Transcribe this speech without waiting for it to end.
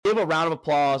a round of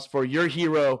applause for your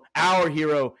hero, our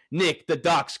hero, Nick the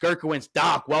Doc Skirkowitz.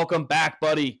 Doc, welcome back,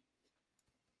 buddy.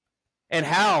 And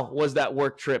how was that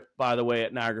work trip, by the way,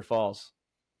 at Niagara Falls?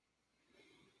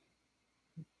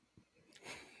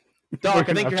 Doc,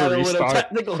 I think you're having a little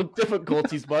technical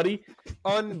difficulties, buddy.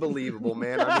 Unbelievable,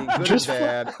 man. I mean, good and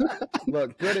bad.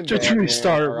 Look, good and just bad.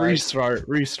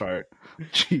 Restart.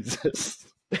 Jesus.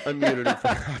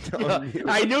 Unmuted.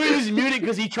 I knew he was muted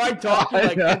because he tried talking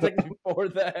like 10 seconds before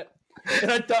that.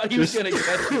 And I thought he was going to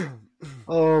catch it.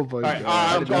 Oh, my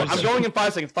God. I'm going in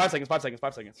 5 seconds. 5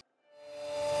 seconds.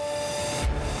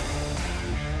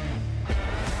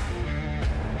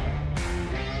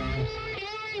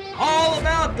 All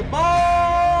About the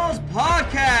Balls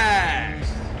podcast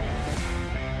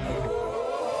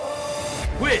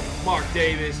with Mark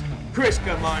Davis, Chris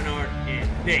Minard, and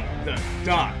Nick the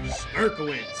Doc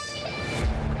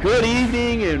Skirkowitz. Good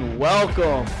evening and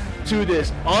welcome to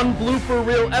this unblooper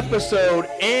reel episode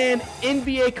and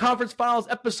NBA Conference Finals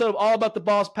episode of All About the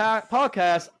Balls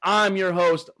podcast. I'm your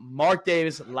host, Mark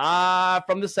Davis, live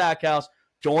from the Sack House,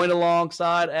 joined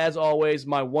alongside, as always,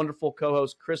 my wonderful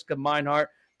co-host, Chris Meinhardt.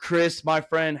 Chris, my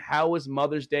friend, how was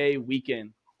Mother's Day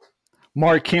weekend?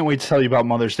 Mark, can't wait to tell you about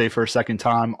Mother's Day for a second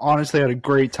time. Honestly, I had a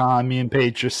great time. Me and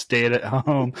Paige just stayed at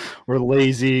home. We're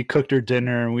lazy, cooked her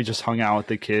dinner, and we just hung out with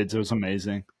the kids. It was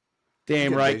amazing.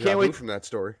 Damn right. Can't wait from that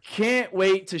story. Can't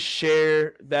wait to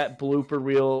share that blooper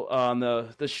reel on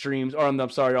the streams, or on the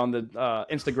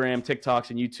Instagram, TikToks,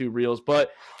 and YouTube reels.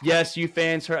 But yes, you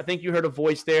fans I think you heard a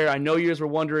voice there. I know you guys were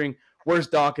wondering, where's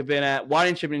Doc been at? Why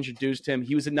didn't you have introduced him?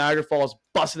 He was in Niagara Falls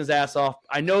busting his ass off.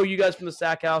 I know you guys from the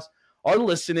Sack House are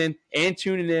listening and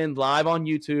tuning in live on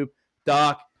YouTube.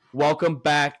 Doc, welcome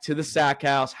back to the Sack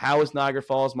House. How is Niagara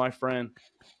Falls, my friend?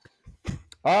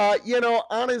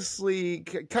 Honestly,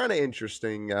 kind of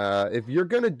interesting. If you're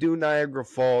going to do Niagara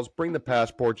Falls, bring the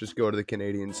passport, just go to the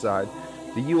Canadian side.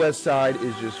 The U.S. side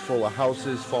is just full of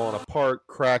houses falling apart,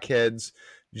 crackheads,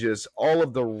 just all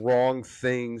of the wrong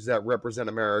things that represent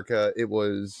America. It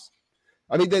was,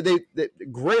 they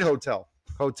great hotel.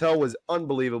 Hotel was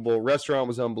unbelievable. Restaurant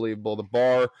was unbelievable. The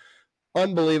bar,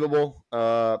 unbelievable.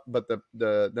 But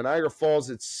the Niagara Falls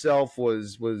itself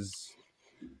was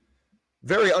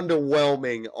very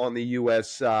underwhelming on the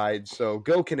U.S. side. So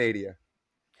go Canada.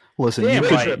 Listen,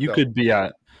 you could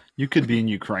be in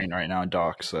Ukraine right now,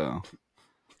 Doc. So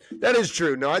that is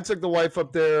true. No, I took the wife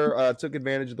up there. Took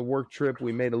advantage of the work trip.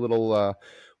 We made a little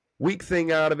week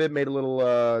thing out of it. Made a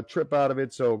little trip out of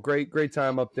it. So great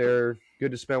time up there.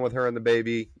 Good to spend with her and the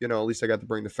baby. At least I got to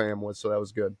bring the fam with, so that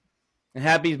was good. And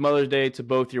happy Mother's Day to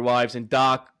both your wives. And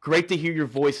Doc, great to hear your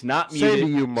voice not muted. Same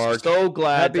to you, Mark. So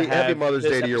glad to have happy Mother's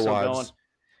Day to your wives.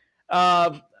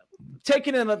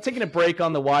 Taking a break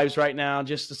on the wives right now.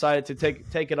 Just decided to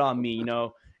take it on me.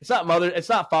 It's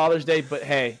not Father's Day, but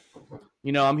hey,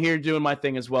 I'm here doing my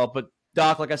thing as well. But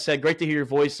Doc, like I said, great to hear your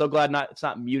voice. So glad it's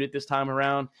not muted this time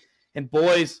around. And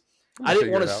boys, I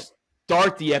didn't want to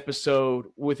start the episode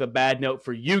with a bad note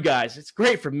for you guys. It's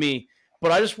great for me, but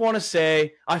I just want to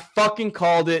say I fucking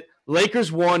called it.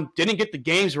 Lakers won, didn't get the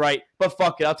games right, but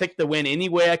fuck it. I'll take the win any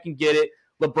way I can get it.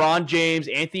 LeBron James,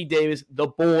 Anthony Davis, the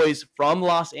boys from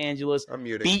Los Angeles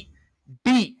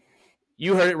beat.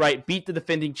 You heard it right. Beat the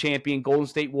defending champion Golden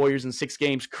State Warriors in 6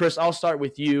 games. Chris, I'll start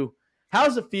with you. How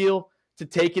does it feel to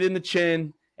take it in the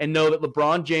chin and know that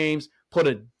LeBron James put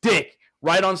a dick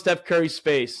right on Steph Curry's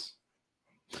face?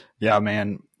 Yeah,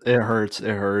 man, it hurts.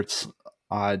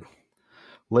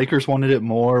 Lakers wanted it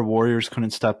more. Warriors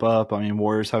couldn't step up.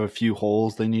 Warriors have a few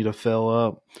holes they need to fill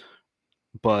up.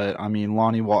 But,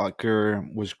 Lonnie Walker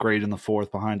was great in the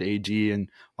fourth behind AD. And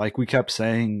like we kept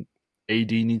saying,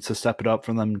 AD needs to step it up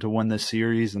for them to win this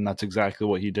series, and that's exactly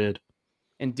what he did.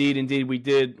 Indeed, we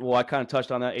did. Well, I kind of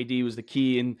touched on that. AD was the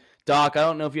key. And, Doc, I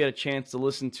don't know if you had a chance to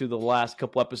listen to the last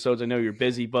couple episodes. I know you're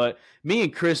busy. But me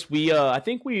and Chris, I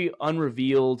think we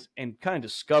unrevealed and kind of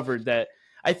discovered that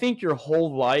I think your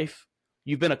whole life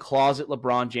you've been a closet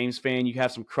LeBron James fan. You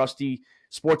have some crusty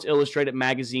Sports Illustrated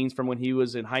magazines from when he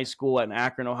was in high school in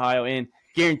Akron, Ohio, and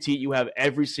guaranteed you have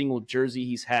every single jersey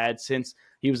he's had since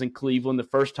he was in Cleveland the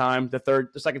first time, the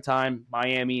second time,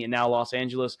 Miami, and now Los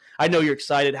Angeles. I know you're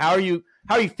excited. How are you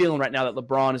feeling right now that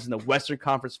LeBron is in the Western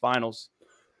Conference Finals?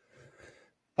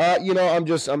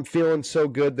 I'm feeling so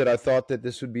good that I thought that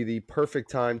this would be the perfect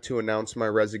time to announce my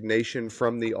resignation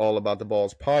from the All About the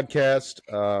Balls podcast,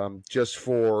 just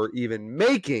for even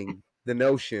making the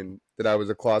notion that I was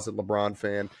a closet LeBron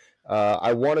fan.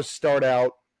 I want to start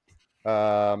out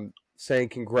saying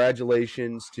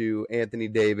congratulations to Anthony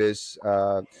Davis.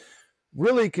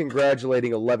 really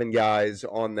congratulating 11 guys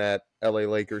on that LA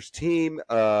Lakers team.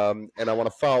 And I want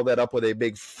to follow that up with a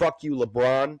big fuck you,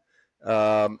 LeBron.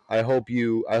 I hope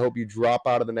you drop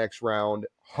out of the next round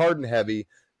hard and heavy.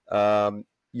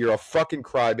 You're a fucking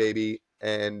crybaby,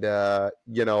 and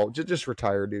just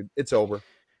retire, dude. It's over.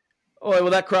 Oh,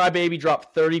 well, that crybaby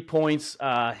dropped 30 points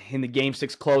in the Game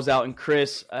 6 closeout. And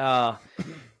Chris,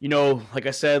 like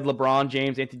I said, LeBron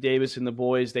James, Anthony Davis, and the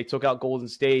boys, they took out Golden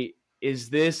State.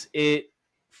 Is this it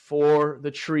for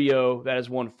the trio that has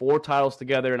won 4 titles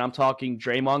together? And I'm talking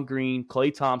Draymond Green,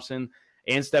 Klay Thompson,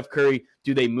 and Steph Curry.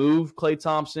 Do they move Klay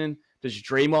Thompson? Does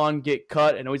Draymond get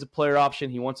cut? I know he's a player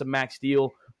option. He wants a max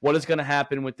deal. What is going to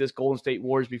happen with this Golden State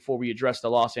Warriors before we address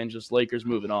the Los Angeles Lakers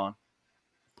moving on?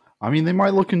 I mean, they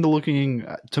might look into looking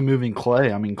to moving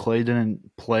Clay. I mean, Clay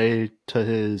didn't play to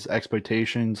his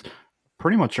expectations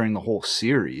pretty much during the whole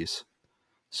series.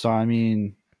 So, I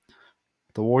mean,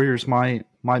 the Warriors might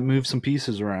move some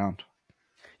pieces around.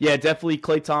 Yeah, definitely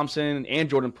Klay Thompson and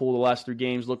Jordan Poole the last 3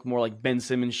 games look more like Ben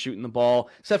Simmons shooting the ball.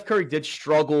 Steph Curry did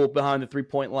struggle behind the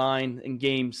 3-point line in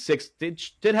Game 6.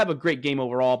 Did have a great game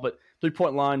overall, but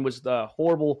 3-point line was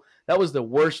horrible. That was the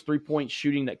worst 3-point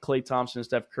shooting that Klay Thompson and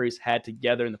Steph Curry's had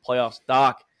together in the playoffs.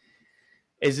 Doc,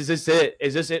 is this it?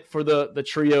 Is this it for the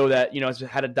trio that has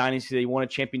had a dynasty? They won a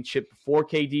championship before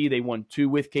KD. They won 2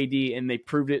 with KD, and they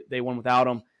proved it. They won without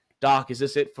him. Doc, is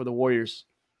this it for the Warriors?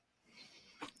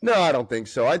 No, I don't think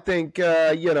so. I think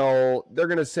they're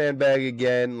going to sandbag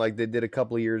again, like they did a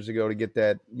couple of years ago to get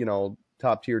that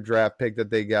top tier draft pick that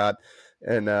they got,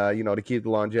 and to keep the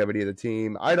longevity of the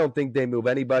team. I don't think they move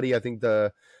anybody. I think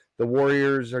the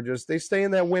Warriors are they stay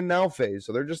in that win now phase.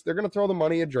 So they're going to throw the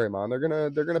money at Draymond.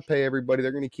 They're going to pay everybody.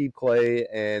 They're going to keep Clay,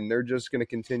 and they're just going to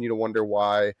continue to wonder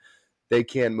why they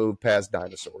can't move past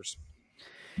dinosaurs.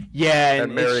 Yeah,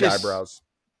 and married eyebrows.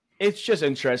 It's just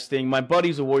interesting. My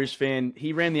buddy's a Warriors fan.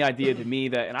 He ran the idea to me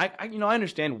that, and I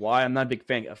understand why. I'm not a big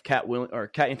fan of Cat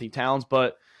Anthony Towns,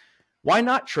 but why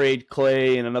not trade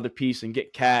Clay and another piece and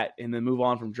get Cat and then move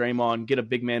on from Draymond, get a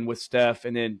big man with Steph,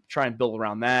 and then try and build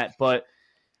around that. But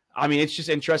I mean, it's just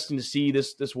interesting to see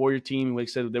this Warrior team. Like I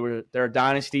said, they're a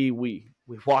dynasty. We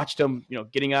watched them,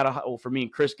 getting out of for me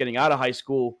and Chris getting out of high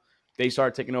school. They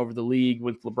started taking over the league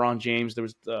with LeBron James. There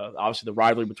was obviously the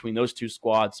rivalry between those 2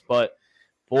 squads, but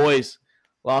boys,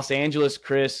 Los Angeles,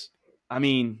 Chris. I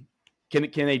mean, can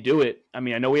they do it? I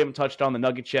mean, I know we haven't touched on the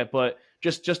Nuggets yet, but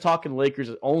just talking Lakers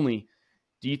only.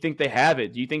 Do you think they have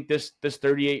it? Do you think this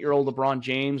 38-year-old LeBron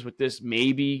James with this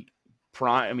maybe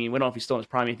prime? I mean, we don't know if he's still in his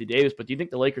prime, Anthony Davis, but do you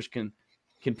think the Lakers can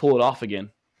pull it off again?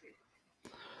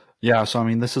 Yeah, so I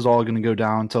mean, this is all going to go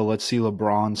down to let's see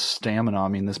LeBron's stamina. I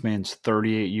mean, this man's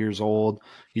 38 years old.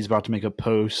 He's about to make a deep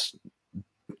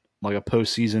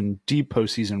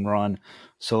postseason run.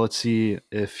 So let's see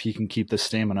if he can keep the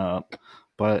stamina up.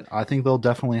 But I think they'll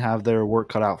definitely have their work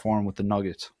cut out for him with the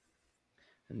Nuggets.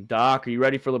 And Doc, are you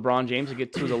ready for LeBron James to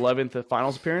get to his 11th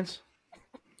finals appearance?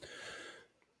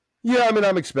 Yeah, I mean,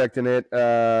 I'm expecting it.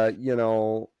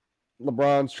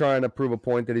 LeBron's trying to prove a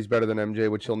point that he's better than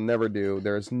MJ, which he'll never do.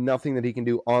 There's nothing that he can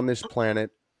do on this planet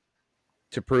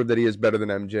to prove that he is better than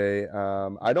MJ.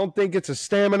 I don't think it's a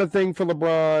stamina thing for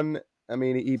LeBron. I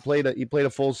mean, he played a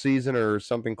full season or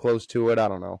something close to it. I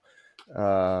don't know.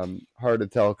 Hard to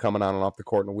tell coming on and off the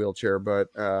court in a wheelchair, but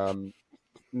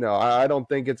no, I don't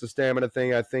think it's a stamina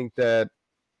thing. I think that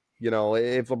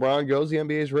if LeBron goes, the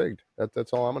NBA is rigged.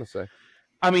 That's all I'm going to say.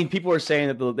 I mean, people are saying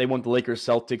that they want the Lakers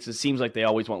Celtics. It seems like they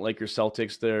always want Lakers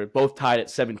Celtics. They're both tied at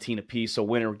 17 apiece, so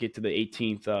winner will get to the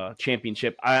 18th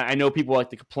championship. I know people like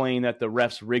to complain that the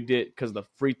refs rigged it because of the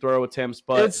free throw attempts,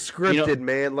 but it's scripted,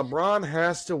 man. LeBron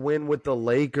has to win with the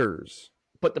Lakers.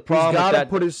 But the problem he's got to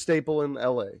put his staple in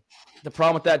LA. The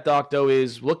problem with that, Doc, though,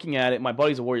 is looking at it. My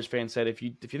buddy's a Warriors fan, said if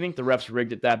you think the refs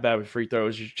rigged it that bad with free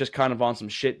throws, you're just kind of on some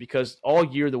shit because all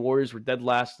year the Warriors were dead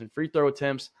last in free throw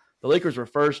attempts. The Lakers were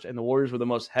first, and the Warriors were the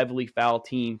most heavily fouled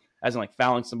team, as in like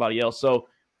fouling somebody else. So,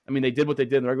 I mean, they did what they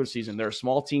did in the regular season. They're a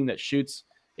small team that shoots.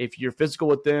 If you're physical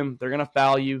with them, they're going to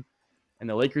foul you. And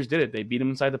the Lakers did it. They beat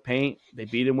them inside the paint. They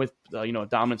beat them with a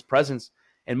dominance presence.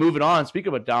 And moving on, speaking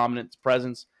of a dominance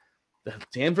presence, the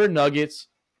Denver Nuggets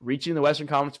reaching the Western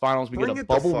Conference Finals. We get a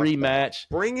bubble rematch.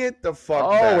 Bring it the fuck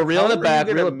back. Oh, we're reeling it back.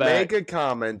 Reel it back. Make a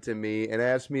comment to me and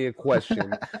ask me a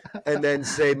question and then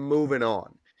say moving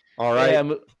on. All right.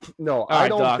 Yeah, no, I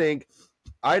don't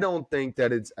think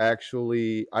that it's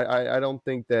actually. I don't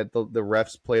think that the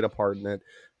refs played a part in it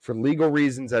for legal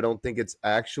reasons. I don't think it's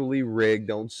actually rigged.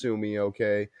 Don't sue me,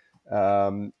 okay? I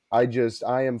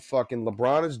am fucking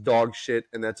LeBron is dog shit,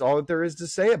 and that's all that there is to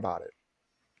say about it.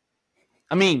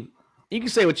 I mean, You can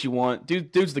say what you want.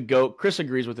 Dude's the GOAT. Chris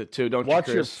agrees with it too, don't Watch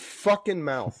you, your Chris? fucking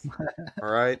mouth.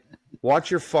 All right? Watch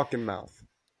your fucking mouth.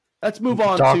 Let's move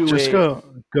on Doc, to just go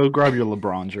grab your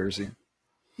LeBron jersey.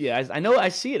 Yeah, I know. I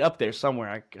see it up there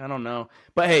somewhere. I don't know.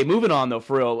 But hey, moving on though,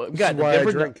 for real. We This got is the why Denver.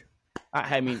 I drink.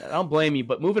 I mean, I don't blame you,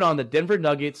 but moving on, the Denver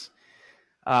Nuggets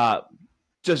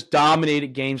just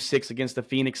dominated Game 6 against the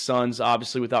Phoenix Suns,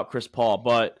 obviously without Chris Paul.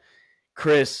 But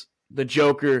Chris, the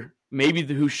Joker, maybe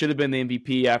who should have been the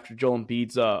MVP after Joel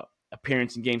Embiid's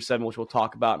appearance in Game 7, which we'll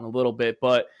talk about in a little bit.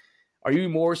 But are you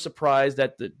more surprised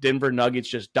that the Denver Nuggets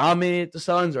just dominated the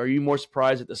Suns, or are you more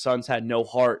surprised that the Suns had no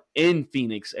heart in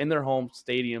Phoenix, in their home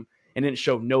stadium, and didn't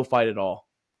show no fight at all?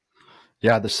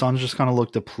 Yeah, the Suns just kind of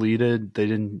looked depleted. They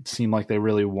didn't seem like they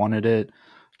really wanted it.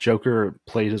 Joker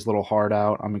played his little heart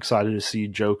out. I'm excited to see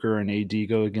Joker and AD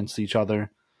go against each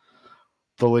other.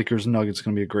 The Lakers Nuggets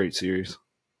going to be a great series.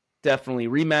 Definitely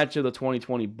rematch of the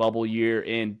 2020 bubble year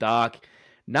in Doc.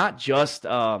 Not just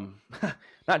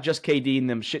not just KD and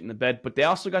them shit in the bed, but they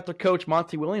also got their coach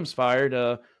Monty Williams fired,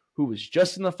 who was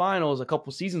just in the finals a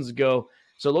couple seasons ago.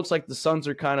 So it looks like the Suns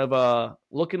are kind of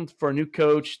looking for a new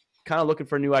coach, kind of looking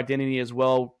for a new identity as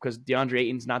well, because DeAndre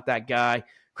Ayton's not that guy.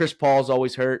 Chris Paul's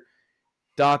always hurt.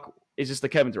 Doc, is this the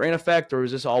Kevin Durant effect, or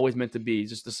is this always meant to be? Is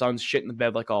this the Suns shit in the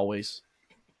bed like always?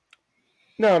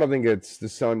 No, I don't think it's the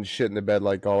Suns shit in the bed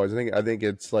like always. I think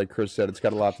it's like Chris said. It's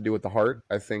got a lot to do with the heart.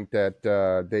 I think that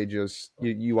they just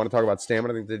you want to talk about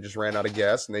stamina. I think they just ran out of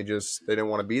gas and they didn't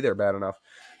want to be there bad enough.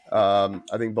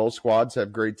 I think both squads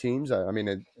have great teams. I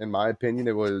mean, in my opinion,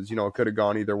 it was it could have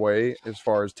gone either way as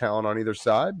far as talent on either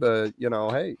side. But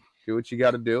hey, do what you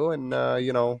got to do, and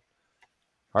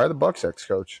hire the Bucks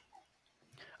ex-coach.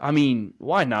 I mean,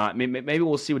 why not? Maybe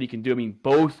we'll see what he can do. I mean,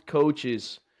 both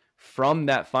coaches from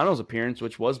that finals appearance,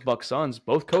 which was Buck Suns,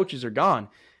 both coaches are gone,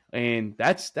 and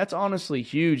that's honestly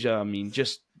huge. I mean,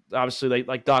 just obviously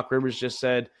like Doc Rivers just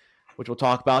said, which we'll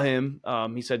talk about him.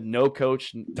 He said no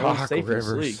coach, no one's Doc safe in this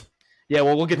league. Rivers. Yeah,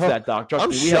 well, we'll get to that, Doc. Trust I'm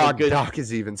me, we have a shocked good. Doc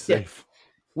is even Yeah, safe.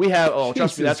 we have. Oh,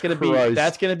 trust me, Jesus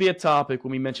that's gonna be a topic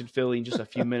when we mention Philly in just a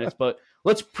few minutes. But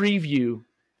let's preview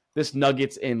this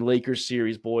Nuggets and Lakers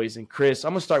series, boys. And Chris,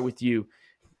 I'm gonna start with you.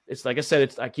 It's like I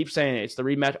said, I keep saying it. It's the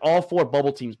rematch. All 4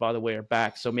 bubble teams, by the way, are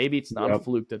back. So maybe it's not a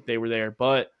fluke that they were there.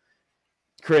 But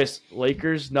Chris,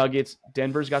 Lakers, Nuggets,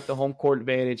 Denver's got the home court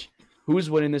advantage. Who's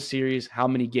winning this series? How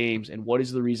many games? And what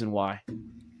is the reason why?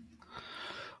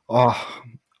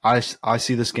 I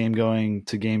see this game going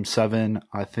to Game 7.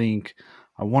 I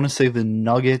want to say the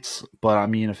Nuggets, but I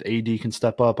mean, if AD can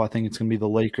step up, I think it's going to be the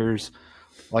Lakers.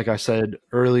 Like I said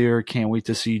earlier, can't wait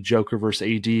to see Joker versus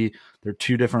AD. They're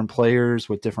 2 different players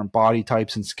with different body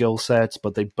types and skill sets,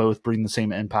 but they both bring the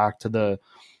same impact to the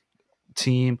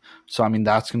team. So, I mean,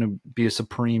 that's going to be a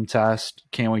supreme test.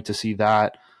 Can't wait to see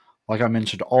that. Like I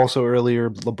mentioned also earlier,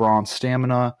 LeBron's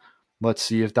stamina. Let's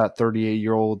see if that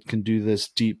 38-year-old can do this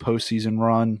deep postseason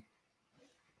run.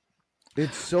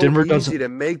 It's so Denver easy to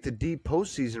make the deep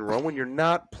postseason run when you're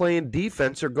not playing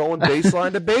defense or going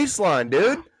baseline to baseline,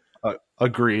 dude.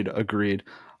 Agreed.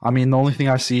 I mean, the only thing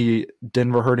I see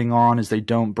Denver hurting on is they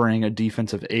don't bring a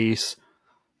defensive ace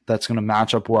that's going to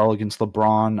match up well against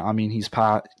LeBron. I mean, his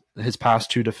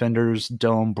past 2 defenders,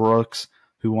 Dylan Brooks,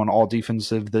 who won all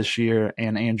defensive this year,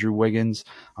 and Andrew Wiggins.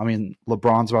 I mean,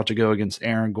 LeBron's about to go against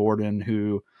Aaron Gordon,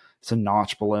 who is a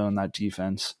notch below in that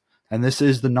defense. And this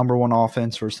is the number 1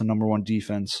 offense versus the number 1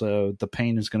 defense. So the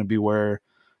pain is going to be where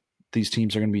these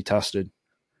teams are going to be tested.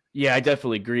 Yeah, I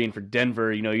definitely agree. And for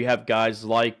Denver, you have guys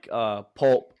like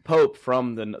Pope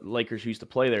from the Lakers who used to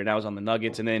play there. Now he's on the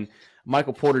Nuggets. And then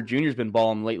Michael Porter Jr. has been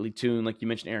balling lately too. And like you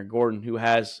mentioned, Aaron Gordon, who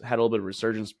has had a little bit of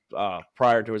resurgence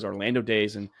prior to his Orlando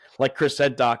days. And like Chris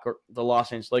said, Doc, the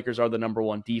Los Angeles Lakers are the number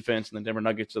 1 defense and the Denver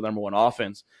Nuggets are the number 1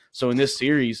 offense. So in this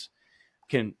series,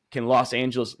 can Los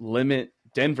Angeles limit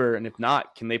Denver? And if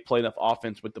not, can they play enough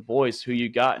offense with the boys? Who you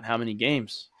got and how many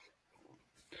games?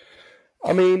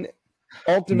 I mean,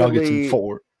 ultimately, Nuggets in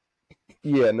 4.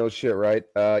 Yeah, no shit, right?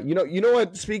 You know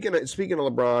what? Speaking of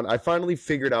LeBron, I finally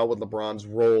figured out what LeBron's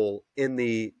role in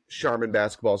the Charmin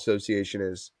Basketball Association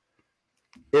is.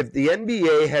 If the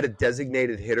NBA had a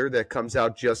designated hitter that comes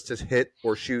out just to hit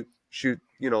or shoot,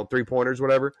 3-pointers,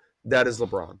 whatever, that is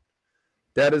LeBron.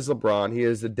 That is LeBron. He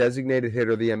is the designated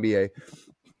hitter of the NBA.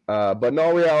 But in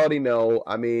all reality, no.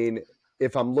 I mean,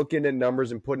 if I'm looking at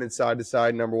numbers and putting it side to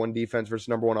side, number 1 defense versus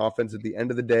number 1 offense, at the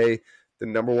end of the day, the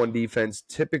number 1 defense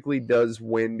typically does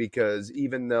win because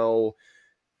even though,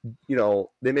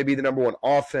 they may be the number 1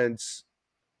 offense,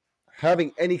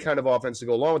 having any kind of offense to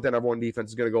go along with that number 1 defense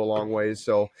is going to go a long ways.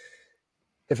 So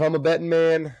if I'm a betting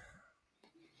man,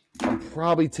 I'm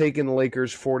probably taking the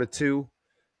Lakers 4-2.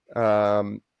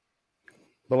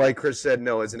 But like Chris said,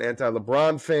 no, as an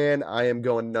anti-LeBron fan, I am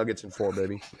going Nuggets in 4,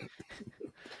 baby.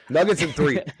 Nuggets in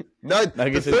 3. The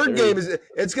Nuggets in third 3. game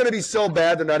it's going to be so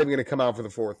bad they're not even going to come out for the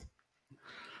fourth.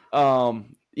 I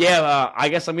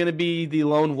guess I'm going to be the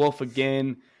lone wolf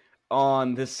again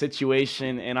on this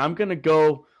situation, and I'm going to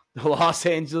go the Los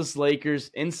Angeles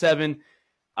Lakers in 7.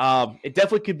 It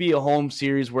definitely could be a home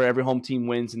series where every home team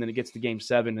wins, and then it gets to game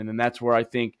 7, and then that's where I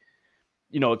think,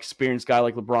 experienced guy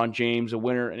like LeBron James, a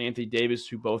winner, and Anthony Davis,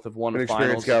 who both have won An a finals.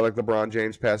 experienced guy like LeBron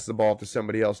James passes the ball to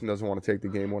somebody else and doesn't want to take the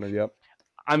game winner. Yep.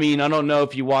 I mean, I don't know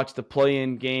if you watched the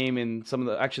play-in game and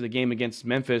the game against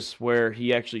Memphis where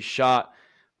he actually shot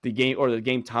the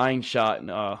game tying shot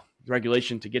in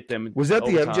regulation to get them. Was that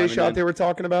the MJ shot they were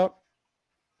talking about?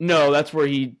 No, that's where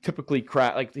he typically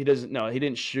cracked. Like he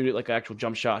didn't shoot it like an actual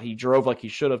jump shot. He drove like he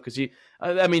should have because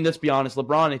let's be honest,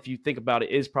 LeBron, if you think about it,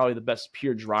 is probably the best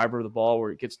pure driver of the ball where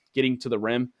it gets getting to the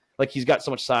rim. Like he's got so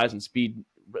much size and speed.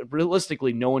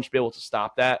 Realistically, no one should be able to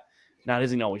stop that. Now, he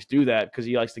doesn't always do that because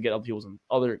he likes to get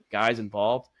other guys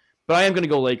involved. But I am going to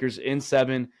go Lakers in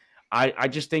 7. I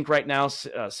just think right now,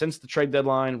 since the trade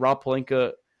deadline, Rob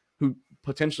Pelinka, who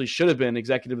potentially should have been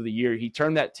executive of the year, he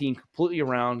turned that team completely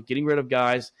around, getting rid of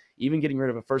guys, even getting rid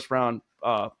of a first-round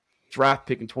draft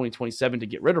pick in 2027 to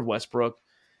get rid of Westbrook.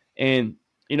 And,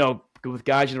 with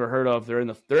guys you never heard of, they're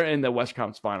in the West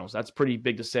Conference Finals. That's pretty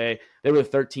big to say. They were the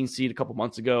 13th seed a couple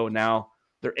months ago, and now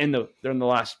they're in the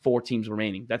last 4 teams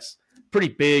remaining. That's pretty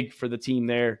big for the team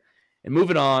there. And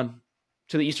moving on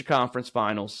to the Eastern Conference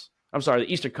Finals. I'm sorry,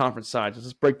 the Eastern Conference side.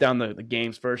 Let's break down the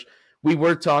games first. We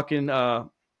were talking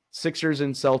Sixers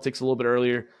and Celtics a little bit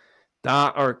earlier.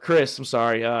 Chris, I'm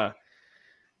sorry. The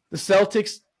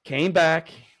Celtics came back.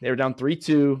 They were down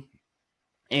 3-2.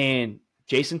 And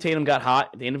Jason Tatum got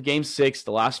hot at the end of game 6.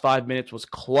 The last 5 minutes was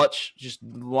clutch, just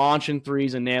launching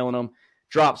threes and nailing them.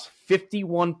 Drops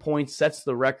 51 points, sets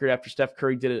the record after Steph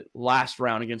Curry did it last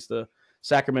round against the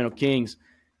Sacramento Kings.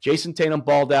 Jason Tatum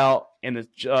balled out, and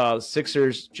the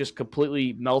Sixers just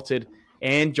completely melted.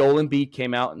 And Joel Embiid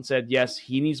came out and said, yes,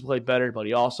 he needs to play better, but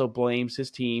he also blames his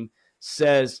team,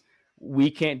 says we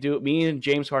can't do it. Me and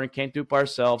James Harden can't do it by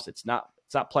ourselves. It's not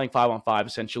playing 5-on-5,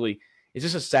 essentially. Is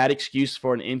this a sad excuse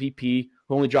for an MVP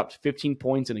who only dropped 15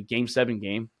 points in a Game 7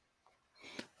 game?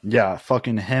 Yeah,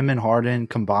 fucking him and Harden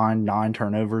combined 9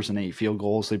 turnovers and 8 field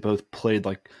goals. They both played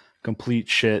like complete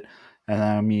shit. And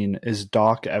I mean, is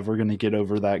Doc ever going to get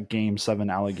over that Game 7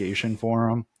 allegation for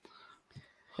him?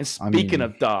 And speaking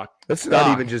of Doc, that's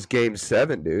not even just Game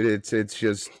 7, dude. It's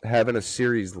just having a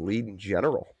series lead in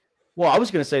general. Well, I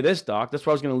was going to say this, Doc. That's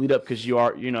where I was going to lead up because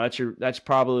that's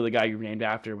probably the guy you named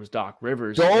after was Doc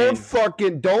Rivers.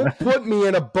 Don't put me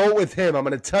in a boat with him. I'm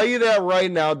going to tell you that right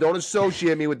now. Don't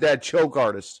associate me with that choke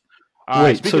artist.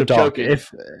 Wait, so Doc,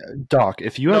 if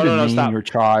you had to name your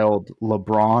child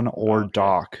LeBron or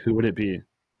Doc, who would it be?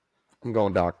 I'm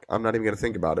going Doc. I'm not even going to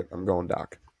think about it. I'm going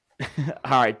Doc.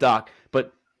 All right, Doc.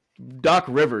 But Doc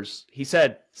Rivers, he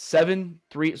said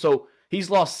 7-3. So he's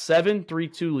lost 7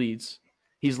 3-2 leads.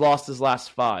 He's lost his last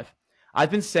 5.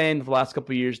 I've been saying for the last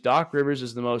couple of years, Doc Rivers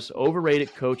is the most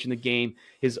overrated coach in the game.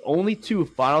 His only 2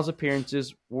 finals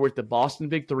appearances were with the Boston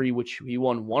Big 3, which he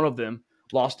won one of them.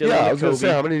 Lost it. Yeah, I was going to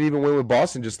say, how many did he even win with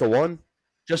Boston? Just the one?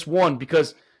 Just one,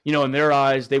 because, in their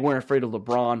eyes, they weren't afraid of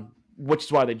LeBron, which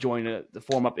is why they joined the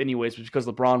form up anyways, because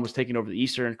LeBron was taking over the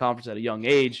Eastern Conference at a young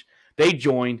age. They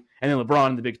joined, and then LeBron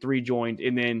and the Big 3 joined,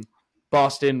 and then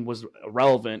Boston was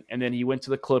irrelevant, and then he went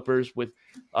to the Clippers with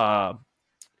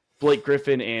Blake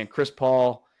Griffin and Chris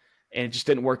Paul, and it just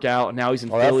didn't work out. And now he's in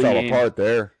Philly. That fell apart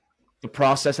there. The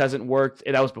process hasn't worked.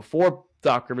 And that was before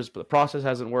Doc Rivers, but the process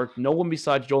hasn't worked. No one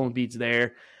besides Joel Embiid's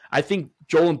there. I think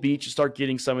Joel Embiid should start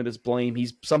getting some of this blame.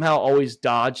 He's somehow always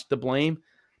dodged the blame.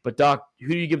 But Doc, who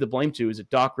do you give the blame to? Is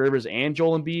it Doc Rivers and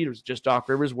Joel Embiid, or is it just Doc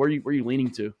Rivers? Where are you leaning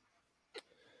to?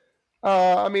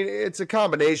 I mean, it's a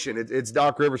combination. It's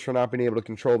Doc Rivers for not being able to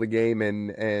control the game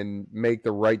and make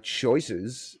the right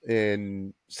choices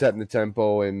in setting the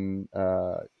tempo and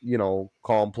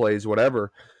calm plays,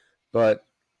 whatever. But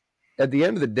at the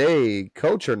end of the day,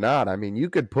 coach or not, I mean, you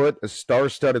could put a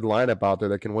star-studded lineup out there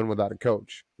that can win without a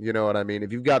coach. You know what I mean?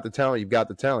 If you've got the talent, you've got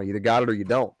the talent. You either got it or you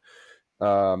don't.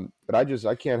 But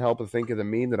I can't help but think of the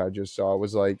meme that I just saw. It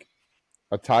was like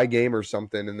a tie game or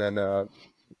something, and then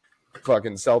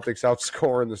fucking Celtics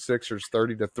outscoring the Sixers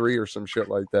 30-3 or some shit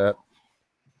like that.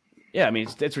 Yeah, I mean,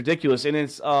 it's ridiculous. And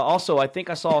it's also, I think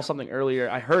I saw something earlier.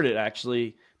 I heard it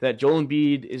actually, that Joel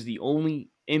Embiid is the only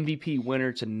MVP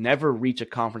winner to never reach a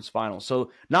conference final.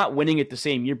 So not winning it the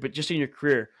same year, but just in your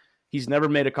career, he's never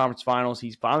made a conference finals.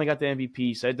 He's finally got the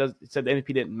MVP. Said the MVP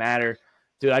didn't matter.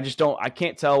 dude, I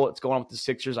can't tell what's going on with the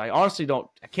Sixers. I honestly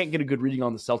I can't get a good reading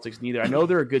on the Celtics neither. I know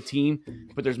they're a good team,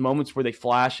 but there's moments where they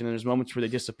flash and there's moments where they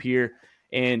disappear.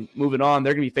 And moving on,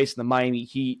 they're going to be facing the Miami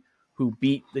Heat, who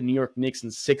beat the New York Knicks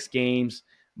in 6 games.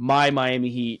 My Miami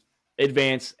Heat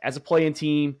advance as a play-in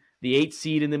team. The 8th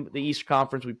seed in the East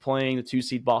Conference will be playing the 2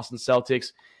 seed Boston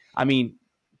Celtics. I mean,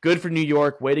 good for New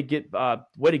York. Way to get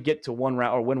to one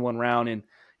round or win one round. And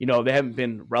they haven't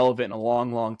been relevant in a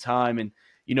long, long time. And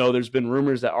there's been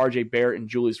rumors that R.J. Barrett and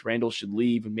Julius Randle should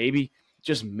leave, and maybe,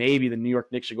 just maybe, the New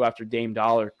York Knicks should go after Dame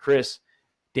Dollar. Chris,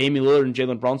 Damian Lillard and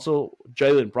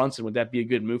Jalen Brunson, would that be a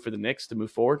good move for the Knicks to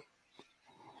move forward?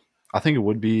 I think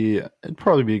it'd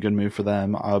probably be a good move for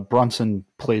them. Brunson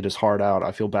played his heart out.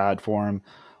 I feel bad for him.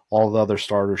 All the other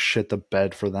starters shit the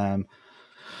bed for them.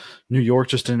 New York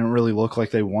just didn't really look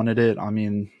like they wanted it. I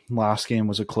mean, last game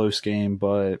was a close game,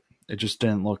 but it just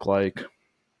didn't look like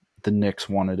the Knicks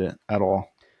wanted it at all.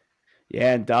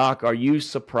 Yeah, and Doc, are you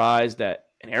surprised that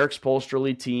an Eric Spoelstra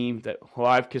lead team who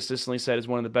I've consistently said is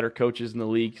one of the better coaches in the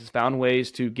league has found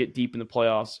ways to get deep in the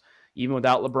playoffs, even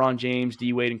without LeBron James,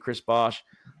 D Wade, and Chris Bosh,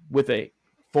 with a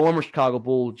former Chicago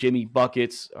Bull, Jimmy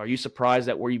Buckets? Are you surprised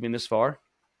that we're even this far?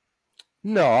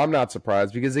 No, I'm not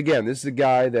surprised because, again, this is a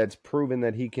guy that's proven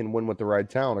that he can win with the right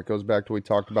talent. It goes back to what we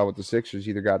talked about with the Sixers.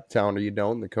 You either got talent or you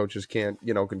don't. The coaches can't,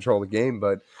 control the game,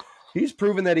 but he's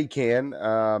proven that he can.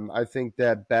 I think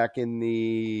that back in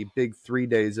the big 3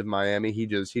 days of Miami, he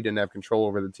didn't have control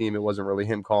over the team. It wasn't really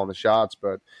him calling the shots,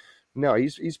 but no,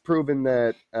 he's proven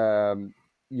that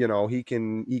he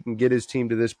can get his team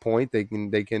to this point. They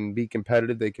can be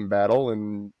competitive, they can battle,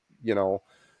 and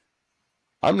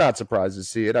I'm not surprised to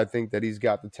see it. I think that he's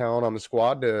got the talent on the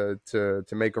squad to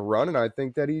make a run, and I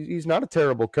think that he's not a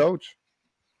terrible coach.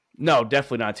 No,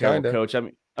 definitely not a terrible coach.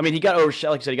 I mean, he got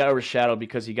overshadowed. Like I said, he got overshadowed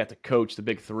because he got to coach the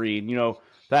big 3, and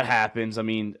that happens. I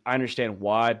mean, I understand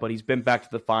why, but he's been back to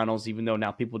the finals, even though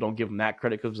now people don't give him that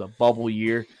credit because it was a bubble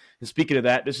year. And speaking of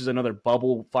that, this is another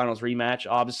bubble finals rematch.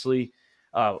 Obviously,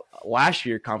 last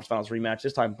year conference finals rematch.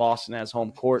 This time Boston has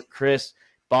home court. Chris,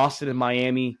 Boston and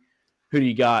Miami. Who do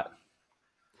you got?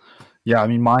 Yeah, I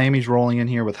mean, Miami's rolling in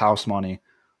here with house money.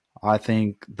 I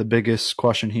think the biggest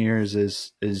question here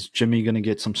is Jimmy going to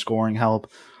get some scoring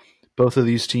help? Both of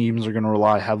these teams are going to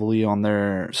rely heavily on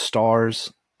their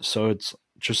stars, so it's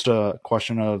just a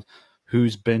question of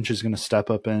whose bench is going to step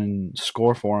up and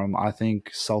score for them. I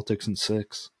think Celtics in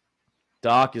 6.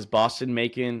 Doc, is Boston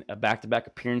making a back-to-back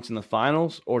appearance in the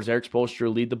finals, or is Eric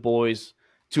Spoelstra lead the boys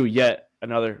to yet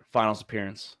another finals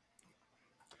appearance?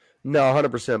 No,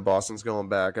 100% Boston's going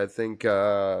back. I think,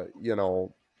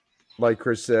 like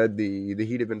Chris said, the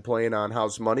Heat have been playing on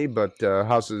house money, but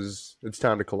it's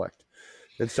time to collect.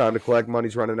 It's time to collect.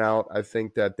 Money's running out. I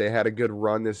think that they had a good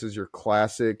run. This is your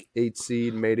classic 8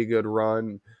 seed, made a good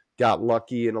run, got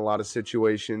lucky in a lot of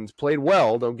situations, played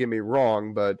well, don't get me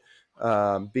wrong, but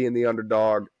being the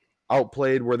underdog,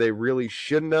 outplayed where they really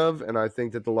shouldn't have, and I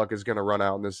think that the luck is going to run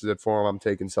out, and this is it for them. I'm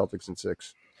taking Celtics in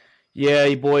 6. Yeah,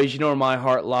 you boys, you know where my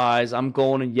heart lies. I'm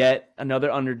going to yet another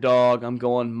underdog. I'm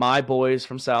going my boys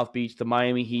from South Beach, the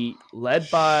Miami Heat, led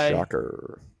by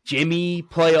Shocker. Jimmy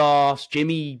Playoffs,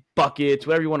 Jimmy Buckets,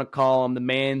 whatever you want to call him. The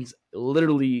man's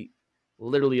literally a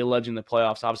legend in the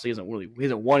playoffs. Obviously, he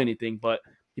hasn't won anything, but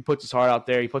he puts his heart out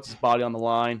there. He puts his body on the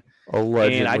line. A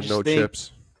legend and I with just no think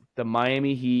chips. the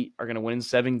Miami Heat are going to win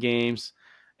 7 games,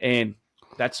 and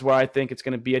that's where I think it's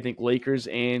going to be. I think Lakers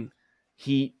and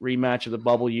Heat rematch of the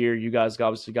bubble year. You guys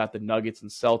obviously got the Nuggets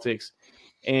and Celtics.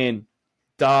 And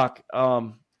Doc, I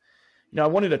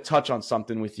wanted to touch on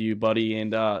something with you, buddy.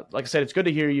 And like I said, it's good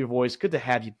to hear your voice. Good to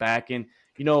have you back. And,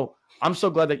 I'm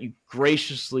so glad that you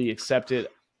graciously accepted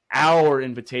our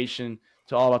invitation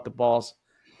to All About the Balls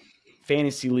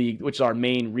Fantasy League, which is our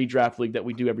main redraft league that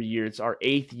we do every year. It's our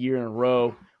 8th year in a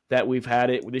row that we've had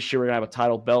it. This year we're going to have a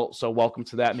title belt, so welcome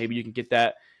to that. Maybe you can get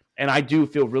that. And I do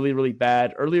feel really, really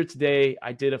bad. Earlier today,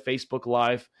 I did a Facebook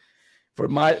Live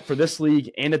for this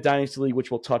league and a Dynasty League,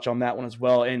 which we'll touch on that one as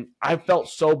well. And I felt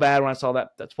so bad when I saw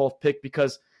that 12th pick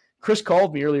because Chris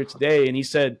called me earlier today and he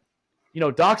said,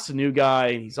 Doc's the new guy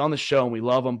and he's on the show and we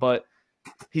love him, but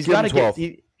he's got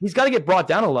to get brought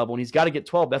down a level and he's got to get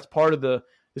 12. That's part of the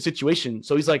situation.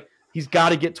 So he's like, he's got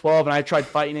to get 12. And I tried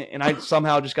fighting it and I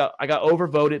somehow got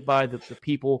overvoted by the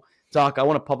people. Doc, I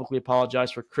want to publicly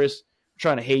apologize for Chris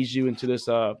trying to haze you into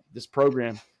this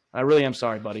program. I really am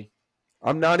sorry, buddy.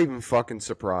 I'm not even fucking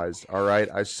surprised, all right?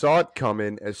 I saw it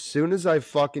coming as soon as I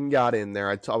fucking got in there.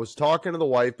 I was talking to the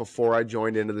wife before I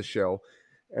joined into the show,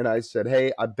 and I said,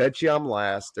 hey, I bet you I'm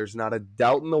last. There's not a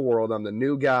doubt in the world. I'm the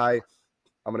new guy.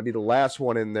 I'm going to be the last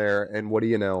one in there, and what do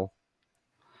you know?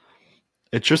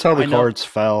 It's just how the I know. cards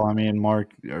fell. I mean, Mark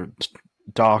or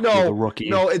Doc, you're the rookie.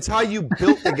 No, it's how you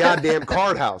built the goddamn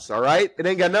card house, all right? It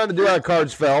ain't got nothing to do with how the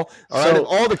cards fell, all right? If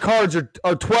all the cards are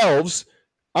 12s,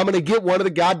 I'm going to get one of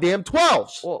the goddamn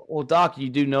 12s. Well, Doc, you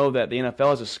do know that the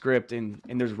NFL has a script and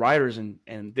there's writers, and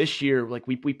this year, like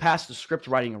we passed the script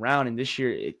writing around, and this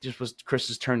year it just was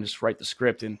Chris's turn to write the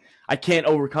script, and I can't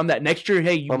overcome that. Next year,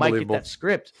 hey, you might get that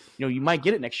script. You know, you might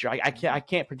get it next year. I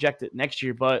can't project it next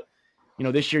year, but you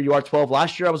know, this year you are 12.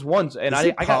 Last year I was 1, and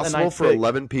I got the 9th possible for pick.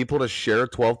 11 people to share a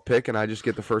 12 pick, and I just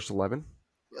get the first 11?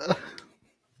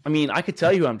 I mean, I could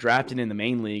tell you I'm drafting in the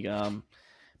main league,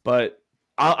 but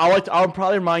I'll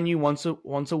probably remind you once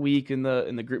a week in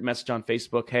the group message on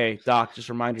Facebook. Hey, Doc, just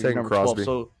remind you number Crosby. 12.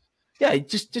 So yeah,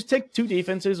 just take 2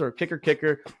 defenses or kicker.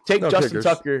 Take Justin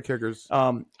Tucker. Kickers.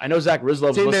 I know Zach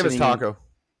Rizlov's Team listening. Davis Taco.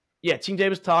 Yeah, Team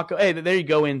Davis Taco. Hey, there you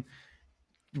go. And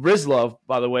Rizlov,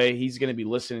 by the way, he's going to be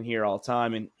listening here all the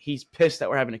time, and he's pissed that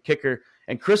we're having a kicker.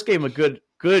 And Chris gave him a good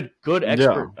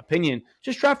expert opinion.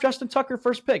 Just draft Justin Tucker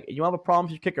first pick, and you won't have a problem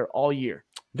with your kicker all year.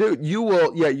 Dude, you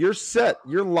will. Yeah, you're set.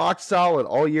 You're locked solid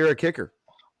all year at kicker.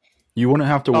 You wouldn't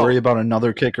have to worry about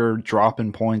another kicker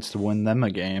dropping points to win them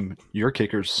a game. Your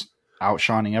kicker's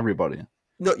outshining everybody.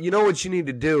 No, you know what you need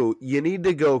to do? You need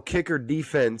to go kicker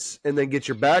defense and then get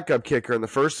your backup kicker in the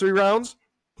first 3 rounds.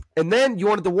 And then you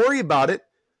wanted to worry about it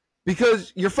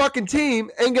because your fucking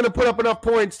team ain't going to put up enough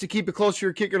points to keep it close to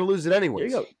your kicker to lose it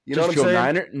anyways. There you go. You know what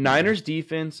I'm saying? Niners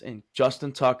defense and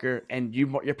Justin Tucker, and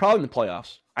you're probably in the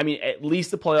playoffs. I mean, at least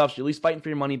the playoffs. You're at least fighting for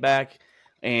your money back,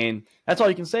 and that's all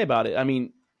you can say about it. I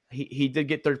mean, he did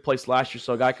get 3rd place last year,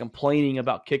 so a guy complaining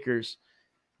about kickers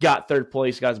got 3rd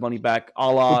place, got his money back. He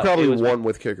probably won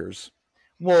with kickers.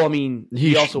 Well, I mean,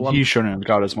 he also won. He shouldn't have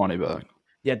got his money back.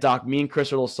 Yeah, Doc, me and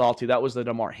Chris are a little salty. That was the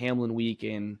DeMar Hamlin week,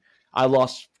 and I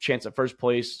lost chance at 1st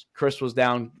place. Chris was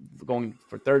down going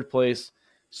for 3rd place.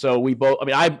 So we both – I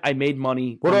mean, I made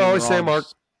money. What do I always say, Mark?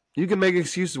 You can make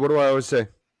excuses. What do I always say?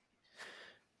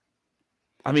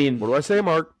 I mean – what do I say,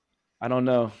 Mark? I don't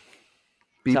know.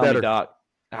 Tell better. Me, Doc.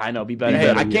 I know, be better.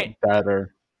 Hey, I can't –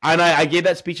 better. And I gave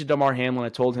that speech to DeMar Hamlin. I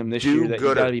told him this year that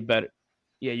you got to be better.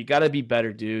 Yeah, you got to be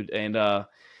better, dude. And, saw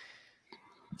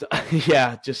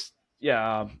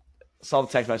the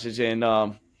text message.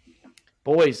 And,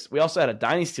 boys, we also had a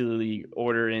Dynasty League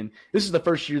order. And this is the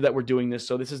first year that we're doing this,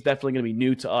 so this is definitely going to be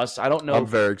new to us. I don't know. I'm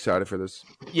very excited for this.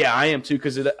 Yeah, I am too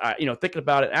because, thinking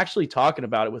about it, actually talking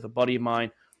about it with a buddy of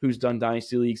mine who's done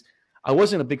Dynasty Leagues, I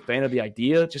wasn't a big fan of the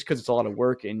idea just because it's a lot of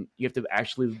work and you have to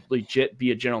actually legit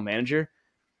be a general manager.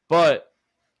 But,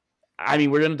 I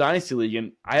mean, we're in a Dynasty League,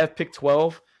 and I have pick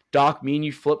 12. Doc, me and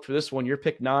you flipped for this one. You're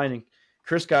pick 9, and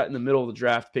Chris got in the middle of the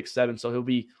draft, pick 7, so he'll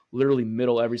be literally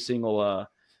middle every single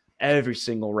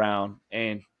round.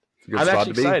 And I'm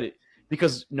actually excited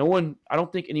because I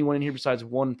don't think anyone in here besides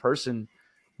one person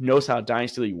knows how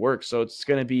Dynasty League works. So it's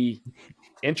going to be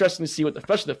interesting to see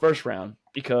especially the first round,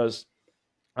 because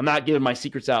I'm not giving my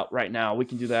secrets out right now. We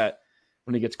can do that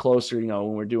when it gets closer,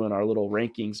 when we're doing our little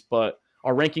rankings, but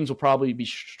our rankings will probably be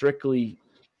strictly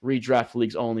redraft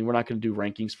leagues only. We're not going to do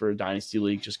rankings for a Dynasty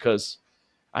League just because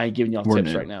I ain't giving y'all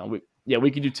tips right now. We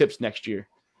can do tips next year.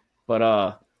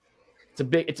 But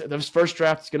this first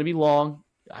draft is going to be long.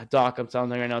 Doc, I'm telling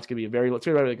you right now, it's going to be it's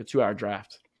going to be like a 2-hour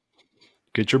draft.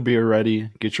 Get your beer ready.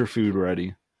 Get your food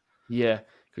ready. Yeah,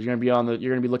 because you're going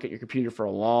to be looking at your computer for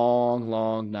a long,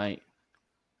 long night.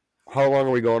 How long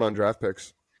are we going on draft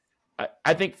picks?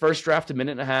 I think first draft 1.5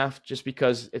 minutes, just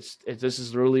because this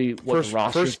is really what the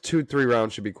roster. First 2-3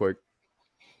 rounds should be quick.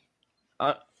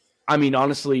 I mean,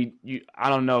 honestly, I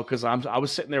don't know, because I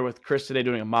was sitting there with Chris today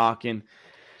doing a mock, and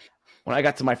when I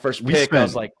got to my first pick, I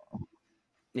was like,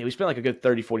 we spent like a good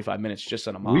 30, 45 minutes just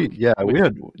on a mock. We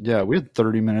had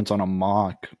 30 minutes on a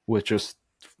mock with just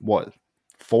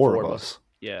four of us.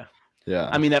 Yeah. Yeah.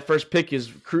 I mean, that first pick is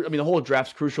the whole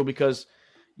draft's crucial because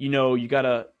you got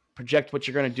to project what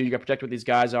you're going to do. You got to project what these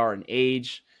guys are in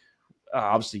age.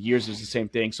 Obviously, years is the same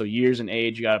thing. So years and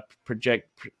age, you got to project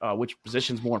which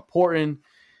position's more important.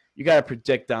 You got to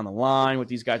predict down the line what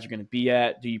these guys are going to be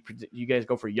at. Do you guys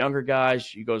go for younger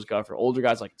guys? You guys go for older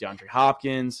guys like DeAndre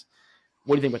Hopkins?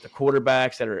 What do you think about the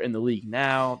quarterbacks that are in the league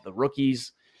now, the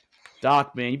rookies?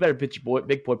 Doc, man, you better put your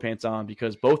big boy pants on,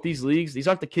 because both these leagues, these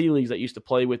aren't the kiddie leagues that used to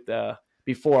play with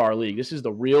before our league. This is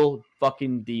the real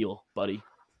fucking deal, buddy.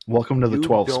 Welcome to the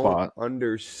 12th spot. You don't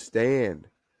understand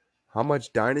how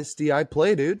much Dynasty I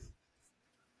play, dude.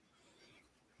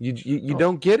 You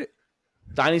don't get it.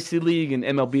 Dynasty League and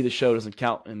MLB The Show doesn't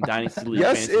count in Dynasty League.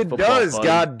 Yes, it does.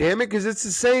 God damn it, because it's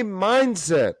the same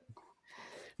mindset.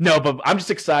 No, but I'm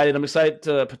just excited. I'm excited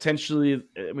to potentially.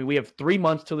 I mean, we have 3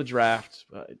 months till the draft,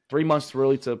 3 months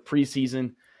really to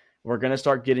preseason. We're gonna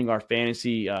start getting our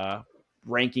fantasy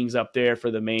rankings up there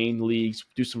for the main leagues.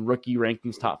 Do some rookie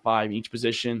rankings, top 5 in each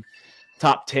position,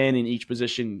 top 10 in each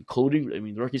position, including. I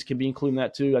mean, the rookies can be including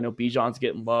that too. I know Bijan's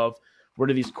getting love. Where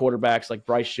do these quarterbacks like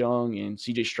Bryce Young and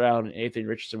C.J. Stroud and Anthony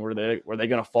Richardson? Where are they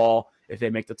gonna fall if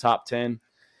they make the top 10?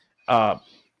 Uh,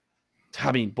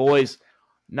 I mean, boys,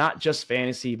 not just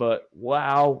fantasy, but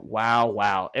wow, wow,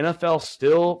 wow. NFL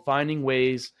still finding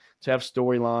ways to have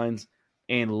storylines,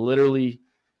 and literally,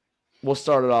 we'll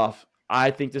start it off.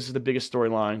 I think this is the biggest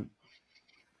storyline.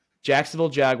 Jacksonville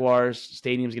Jaguars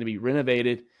Stadium is going to be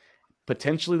renovated.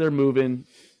 Potentially, they're moving.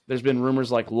 There's been rumors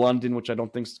like London, which I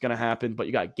don't think is going to happen, but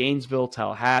you got Gainesville,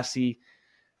 Tallahassee.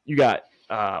 You got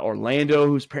Orlando,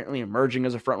 who's apparently emerging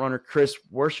as a front runner. Chris,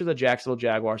 where should the Jacksonville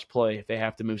Jaguars play if they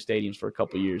have to move stadiums for a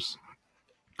couple years?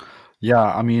 Yeah,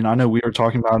 I mean, I know we were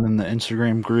talking about it in the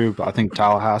Instagram group. I think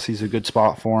Tallahassee's a good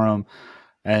spot for him.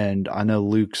 And I know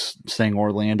Luke's saying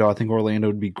Orlando. I think Orlando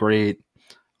would be great.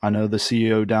 I know the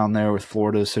CEO down there with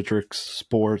Florida Citrix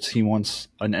Sports, he wants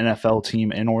an NFL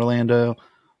team in Orlando,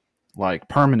 like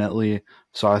permanently.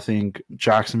 So I think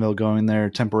Jacksonville going there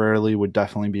temporarily would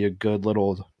definitely be a good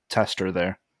little tester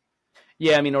there.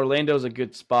 Yeah, I mean Orlando's a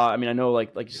good spot. I mean, I know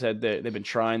like you said they've been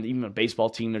trying. Even a baseball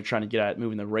team, they're trying to get at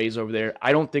moving the Rays over there.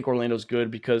 I don't think Orlando's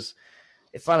good because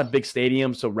it's not a big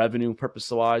stadium, so revenue purpose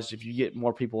wise, if you get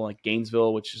more people like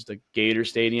Gainesville, which is the Gator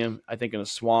Stadium, I think in a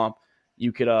swamp,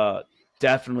 you could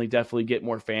definitely get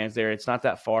more fans there. It's not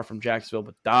that far from Jacksonville,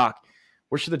 but Doc,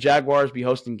 where should the Jaguars be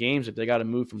hosting games if they got to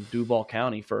move from Duval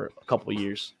County for a couple of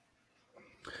years?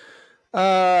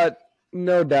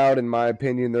 No doubt, in my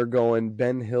opinion, they're going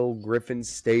Ben Hill Griffin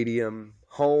Stadium,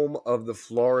 home of the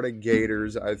Florida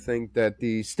Gators. I think that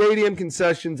the stadium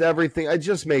concessions, everything, it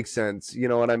just makes sense. You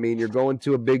know what I mean? You're going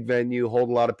to a big venue, hold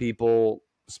a lot of people,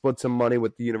 split some money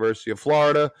with the University of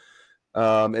Florida,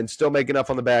 and still make enough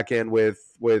on the back end with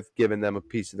giving them a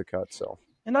piece of the cut. So,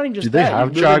 And not even just Do they that,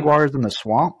 have Jaguars in the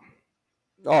swamp?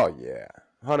 oh yeah,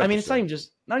 100%. I mean, it's not even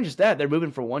just that. They're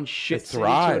moving from one shit city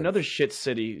to another shit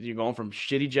city. You're going from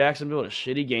shitty Jacksonville to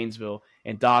shitty Gainesville.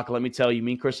 And Doc, let me tell you,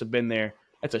 me and Chris have been there.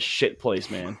 That's a shit place,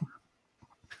 man.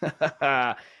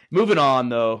 Moving on,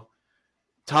 though.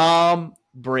 Tom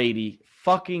Brady.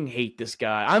 Fucking hate this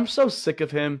guy. I'm so sick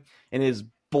of him and his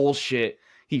bullshit.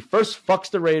 He first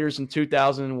fucks the Raiders in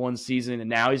 2001 season, and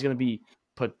now he's going to be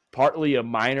partly a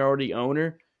minority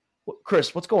owner.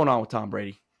 Chris, what's going on with Tom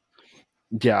Brady?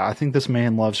 Yeah, I think this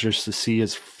man loves just to see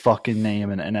his fucking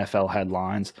name in NFL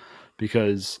headlines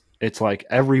because it's like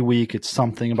every week it's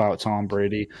something about Tom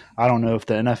Brady. I don't know if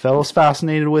the NFL is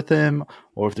fascinated with him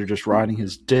or if they're just riding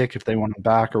his dick if they want him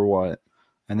back or what.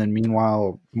 And then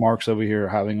meanwhile, Mark's over here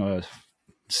having a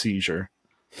seizure.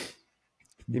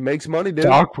 He makes money, dude.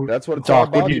 Doc, That's what it's all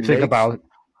about. What do you think about it?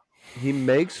 He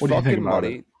makes fucking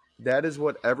money. That is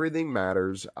what everything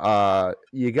matters.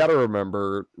 You got to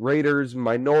remember, Raiders,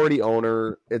 minority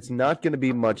owner, it's not going to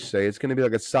be much say. It's going to be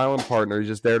like a silent partner. He's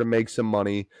just there to make some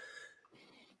money.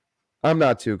 I'm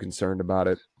not too concerned about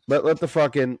it. Let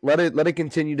it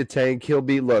continue to tank.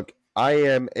 Look, I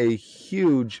am a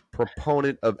huge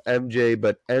proponent of MJ,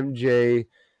 but MJ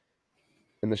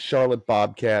and the Charlotte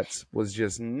Bobcats was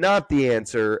just not the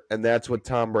answer, and that's what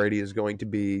Tom Brady is going to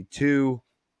be to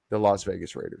the Las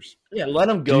Vegas Raiders. Yeah, let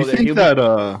him go do you there. Think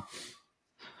that,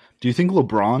 do you think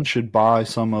LeBron should buy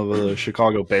some of the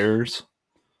Chicago Bears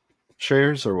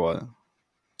shares or what?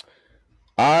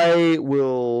 I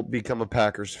will become a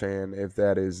Packers fan if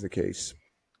that is the case.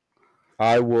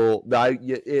 I will.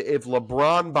 If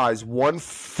LeBron buys one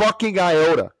fucking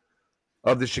iota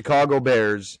of the Chicago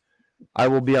Bears, I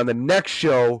will be on the next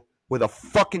show with a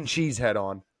fucking cheese head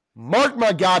on. Mark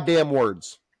my goddamn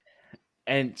words.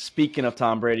 And speaking of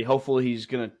Tom Brady, hopefully he's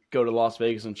going to go to Las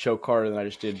Vegas and choke harder than I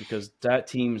just did because that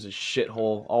team is a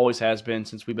shithole. Always has been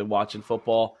since we've been watching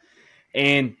football.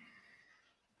 And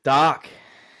Doc,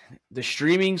 the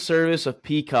streaming service of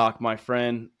Peacock, my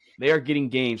friend, they are getting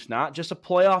games, not just a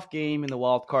playoff game in the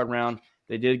wild card round.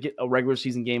 They did get a regular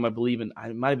season game, I believe, it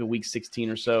might have been week 16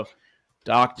 or so.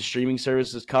 Doc, the streaming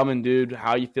service is coming, dude.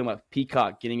 How you feel about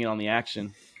Peacock getting in on the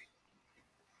action?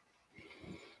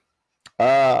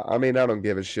 I mean, I don't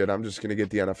give a shit. I'm just going to get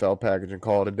the NFL package and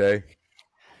call it a day.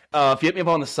 If you hit me up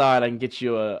on the side, I can get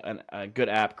you a good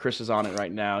app. Chris is on it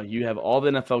right now. You have all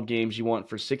the NFL games you want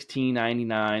for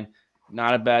 $16.99.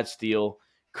 Not a bad steal.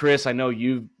 Chris, I know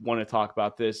you want to talk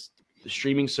about this. The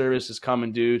streaming service is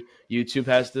coming, dude. YouTube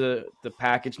has the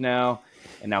package now,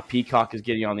 and now Peacock is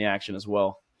getting on the action as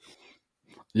well.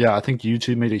 Yeah, I think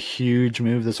YouTube made a huge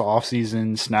move this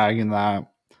offseason, snagging that.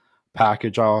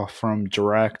 package off from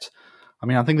Direct. I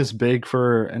mean, I think it's big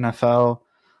for NFL.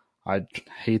 I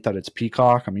hate that it's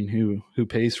Peacock. I mean, who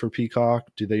pays for Peacock?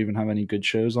 Do they even have any good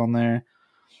shows on there?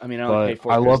 I mean, I only pay But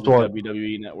for I it because of loved the what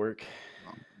WWE network.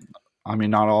 I mean.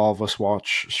 Not all of us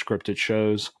watch scripted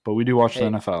shows, but we do watch the Hey,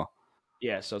 NFL.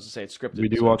 yeah, so as to say, it's We scripted.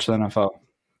 do So watch the NFL.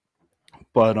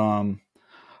 But I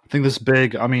think this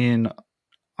big. I mean,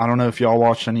 I don't know if y'all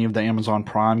watched any of the Amazon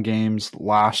Prime games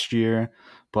last year,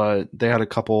 but they had a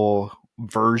couple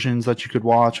versions that you could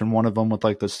watch, and one of them with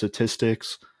like the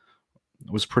statistics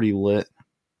was pretty lit.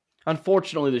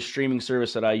 unfortunately, the streaming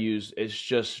service that I use is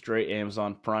just straight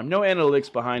Amazon Prime. No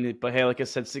analytics behind it, but hey, like I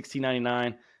said,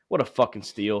 $16.99. What a fucking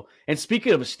steal. And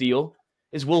speaking of a steal,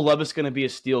 is Will Levis going to be a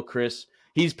steal, Chris?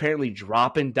 He's apparently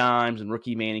dropping dimes in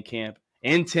rookie manning camp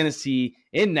in Tennessee,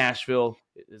 in Nashville.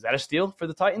 Is that a steal for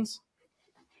the Titans?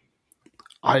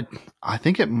 I I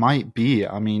think it might be.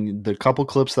 I mean, the couple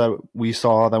clips that we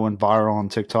saw that went viral on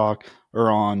TikTok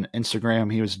or on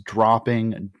Instagram, he was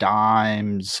dropping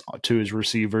dimes to his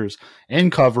receivers in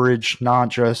coverage, not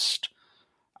just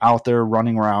out there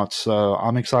running routes. So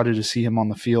I'm excited to see him on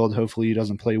the field. Hopefully, he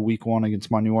doesn't play week one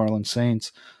against my New Orleans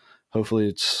Saints. Hopefully,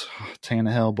 it's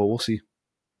Tannehill, but we'll see.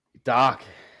 Doc,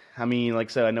 I mean,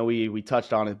 like I said, I know we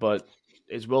touched on it, but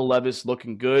is Will Levis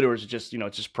looking good, or is it just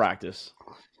it's just practice?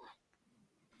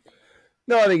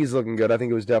 No, I think he's looking good. I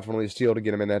think it was definitely a steal to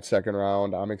get him in that second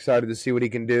round. I'm excited to see what he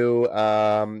can do.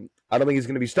 I don't think he's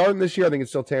going to be starting this year. I think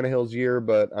it's still Tannehill's year,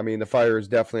 but I mean, the fire is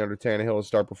definitely under Tannehill to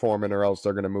start performing, or else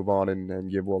they're going to move on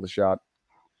and give Will the shot.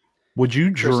 Would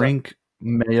you Chris, drink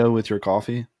mayo with your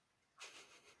coffee?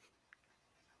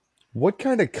 What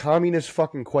kind of communist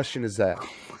fucking question is that?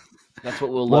 that's what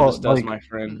Will Well, Levis does, like, my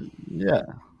friend. yeah.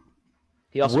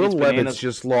 He also Will eats Levis bananas.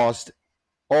 just lost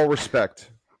all respect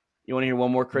You want to hear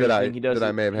one more crazy thing he does? that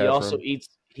I may have He had for also him.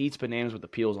 eats bananas with the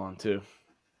peels on too.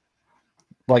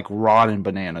 Like rotten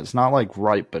bananas, not like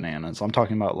ripe bananas. I'm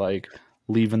talking about like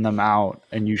leaving them out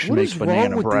and you should What make is wrong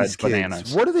banana with bread these kids?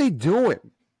 bananas. What are they doing?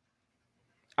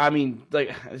 I mean,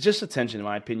 like it's just attention, in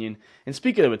my opinion. And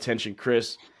speaking of attention,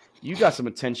 Chris, you got some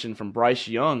attention from Bryce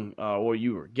Young, or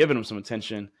you were giving him some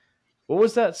attention. What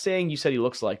was that saying you said he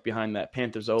looks like behind that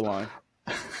Panthers O line?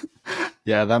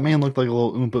 Yeah, that man looked like a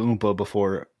little Oompa Oompa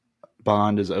before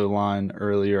behind his O line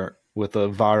earlier with a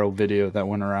viral video that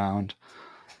went around.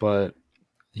 But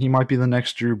he might be the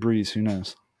next Drew Brees. Who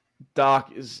knows?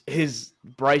 Doc, is his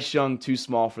Bryce Young too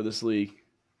small for this league?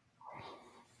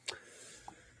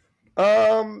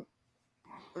 Um,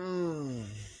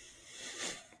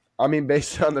 I mean,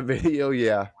 based on the video,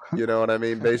 yeah. You know what I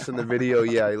mean? Based on the video,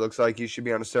 yeah. He looks like he should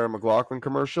be on a Sarah McLachlan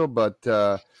commercial, but,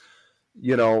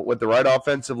 with the right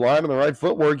offensive line and the right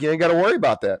footwork, you ain't got to worry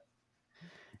about that.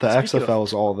 The Speaking XFL of,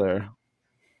 is all there.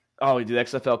 oh, he did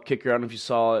XFL kicker. I don't know if you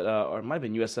saw it, or it might have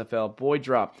been USFL. Boy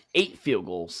dropped 8 field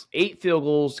goals. 8 field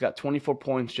goals, got 24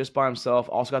 points just by himself.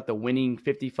 Also got the winning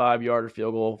 55-yarder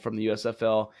field goal from the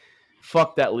USFL.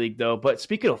 Fuck that league, though. But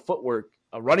speaking of footwork,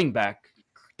 a running back,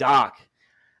 Doc,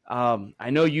 I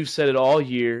know you've said it all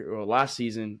year or last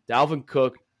season. Dalvin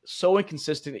Cook, so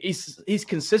inconsistent. He's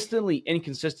consistently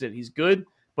inconsistent. He's good,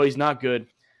 but he's not good.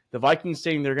 The Vikings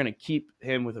saying they're going to keep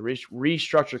him with a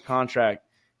restructured contract.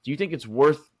 Do you think it's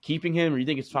worth keeping him, or do you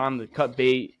think it's time to cut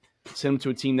bait, send him to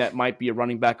a team that might be a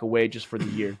running back away just for the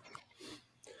year?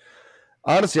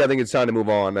 Honestly, I think it's time to move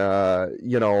on.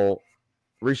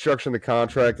 Restructuring the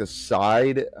contract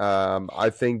aside, I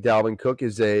think Dalvin Cook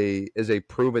is a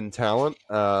proven talent.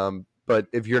 But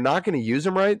if you're not going to use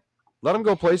him right, let him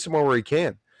go play somewhere where he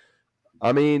can.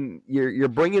 I mean, you're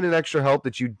bringing in extra help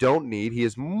that you don't need. He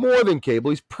is more than capable.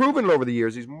 He's proven it over the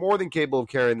years. He's more than capable of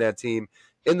carrying that team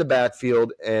in the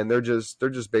backfield, and they're just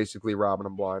basically robbing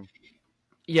him blind.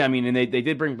 Yeah, I mean, and they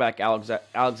did bring back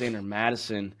Alexander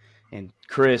Madison and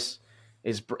Chris.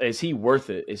 Is he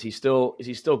worth it? Is he still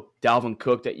Dalvin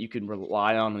Cook that you can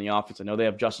rely on the offense? I know they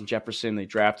have Justin Jefferson. They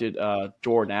drafted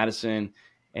Jordan Addison,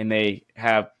 and they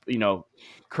have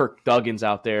Kirk Duggins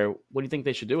out there. What do you think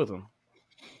they should do with him?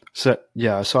 So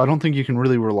I don't think you can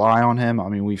really rely on him. I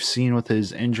mean, we've seen with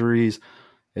his injuries,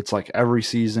 it's like every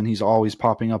season he's always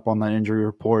popping up on that injury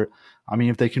report. I mean,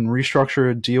 if they can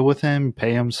restructure a deal with him,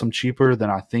 pay him some cheaper, then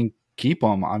I think keep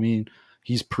him. I mean,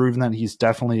 he's proven that he's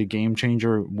definitely a game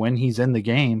changer when he's in the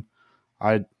game.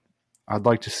 I'd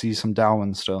like to see some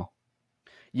Dalvin still.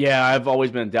 Yeah, I've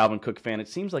always been a Dalvin Cook fan. It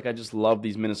seems like I just love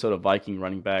these Minnesota Viking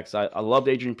running backs. I loved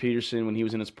Adrian Peterson when he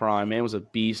was in his prime. Man was a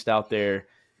beast out there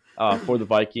for the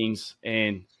Vikings.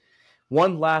 And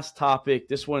one last topic.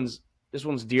 This one's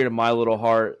dear to my little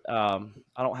heart. I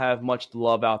don't have much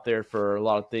love out there for a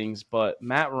lot of things, but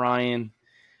Matt Ryan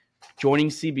joining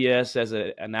CBS as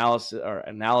an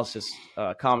analysis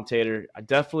commentator. I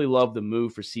definitely love the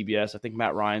move for CBS. I think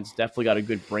Matt Ryan's definitely got a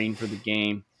good brain for the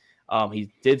game.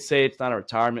 He did say it's not a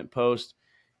retirement post.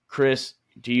 Chris,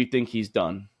 do you think he's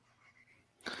done?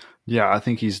 Yeah, I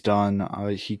think he's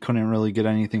done. He couldn't really get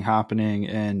anything happening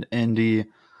in Indy.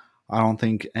 I don't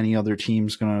think any other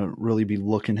team's going to really be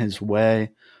looking his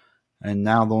way. And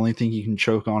now the only thing he can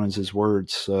choke on is his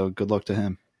words. So good luck to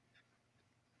him.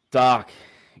 Doc,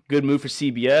 good move for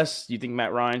CBS. Do you think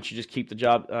Matt Ryan should just keep the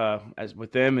job as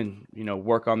with them and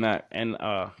work on that and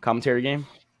commentary game?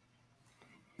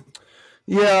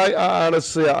 Yeah, I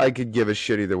honestly, I could give a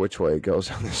shit either which way it goes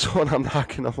on this one. I'm not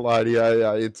going to lie to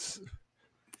you.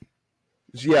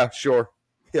 Yeah, sure.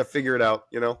 Yeah, figure it out,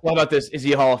 What about this? Is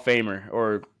he a Hall of Famer?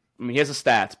 Or, I mean, he has the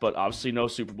stats, but obviously no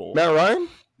Super Bowl. Matt Ryan?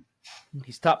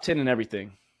 He's top 10 in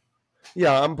everything.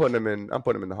 Yeah, I'm putting him in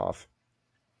the Hoff.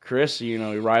 Chris,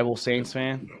 a rival Saints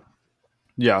fan?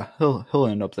 Yeah, he'll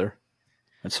end up there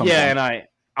at some point. Yeah, and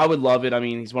I would love it. I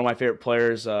mean, he's one of my favorite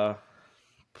players, at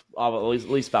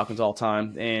least Falcons all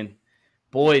time. And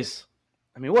boys,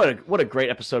 I mean, what a great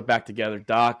episode back together,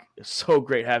 Doc. It's so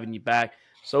great having you back.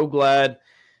 So glad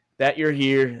that you're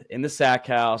here in the Sack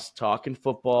House talking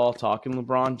football, talking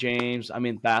LeBron James. I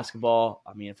mean, basketball.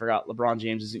 I mean, I forgot LeBron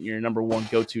James isn't your number one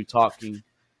go-to talking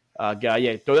guy.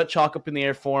 Yeah, throw that chalk up in the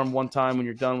air for him one time when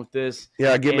you're done with this.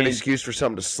 Yeah, give him an excuse for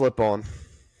something to slip on.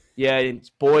 Yeah, and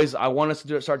boys, I want us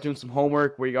to start doing some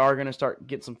homework. We are going to start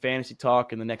getting some fantasy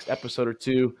talk in the next episode or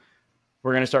two.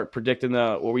 We're going to start predicting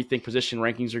what we think position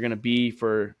rankings are going to be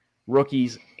for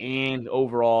rookies and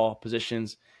overall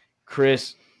positions.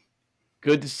 Chris,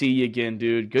 good to see you again,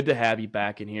 dude. Good to have you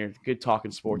back in here. Good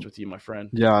talking sports with you, my friend.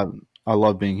 Yeah, I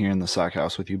love being here in the Sack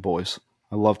House with you boys.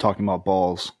 I love talking about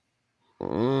balls.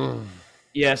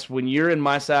 Yes, when you're in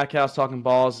my Sack House talking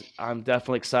balls, I'm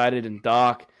definitely excited. And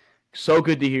Doc, so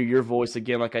good to hear your voice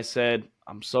again. Like I said,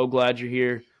 I'm so glad you're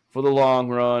here for the long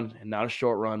run and not a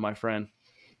short run, my friend.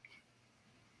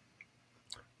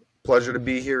 Pleasure to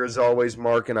be here as always,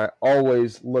 Mark, and I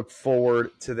always look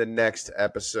forward to the next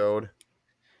episode.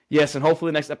 Yes, and hopefully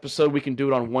the next episode we can do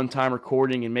it on one-time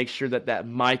recording and make sure that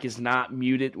mic is not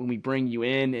muted when we bring you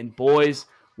in. And boys,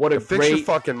 Fix your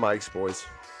fucking mics, boys.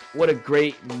 What a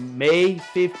great May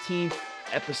 15th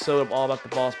episode of All About the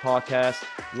Balls podcast,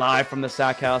 live from the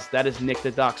Sack House. That is Nick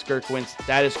the Doc Skirkwins.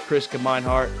 That is Chris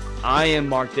Gemeinhart. I am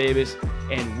Mark Davis,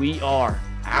 and we are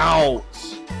out.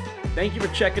 Thank you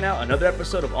for checking out another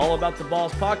episode of All About the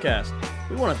Balls podcast.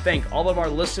 We want to thank all of our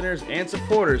listeners and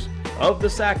supporters of the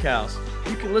Sack House.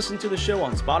 You can listen to the show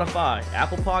on Spotify,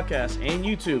 Apple Podcasts, and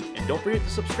YouTube. And don't forget to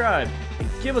subscribe and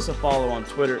give us a follow on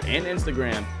Twitter and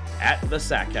Instagram at the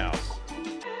Sack House.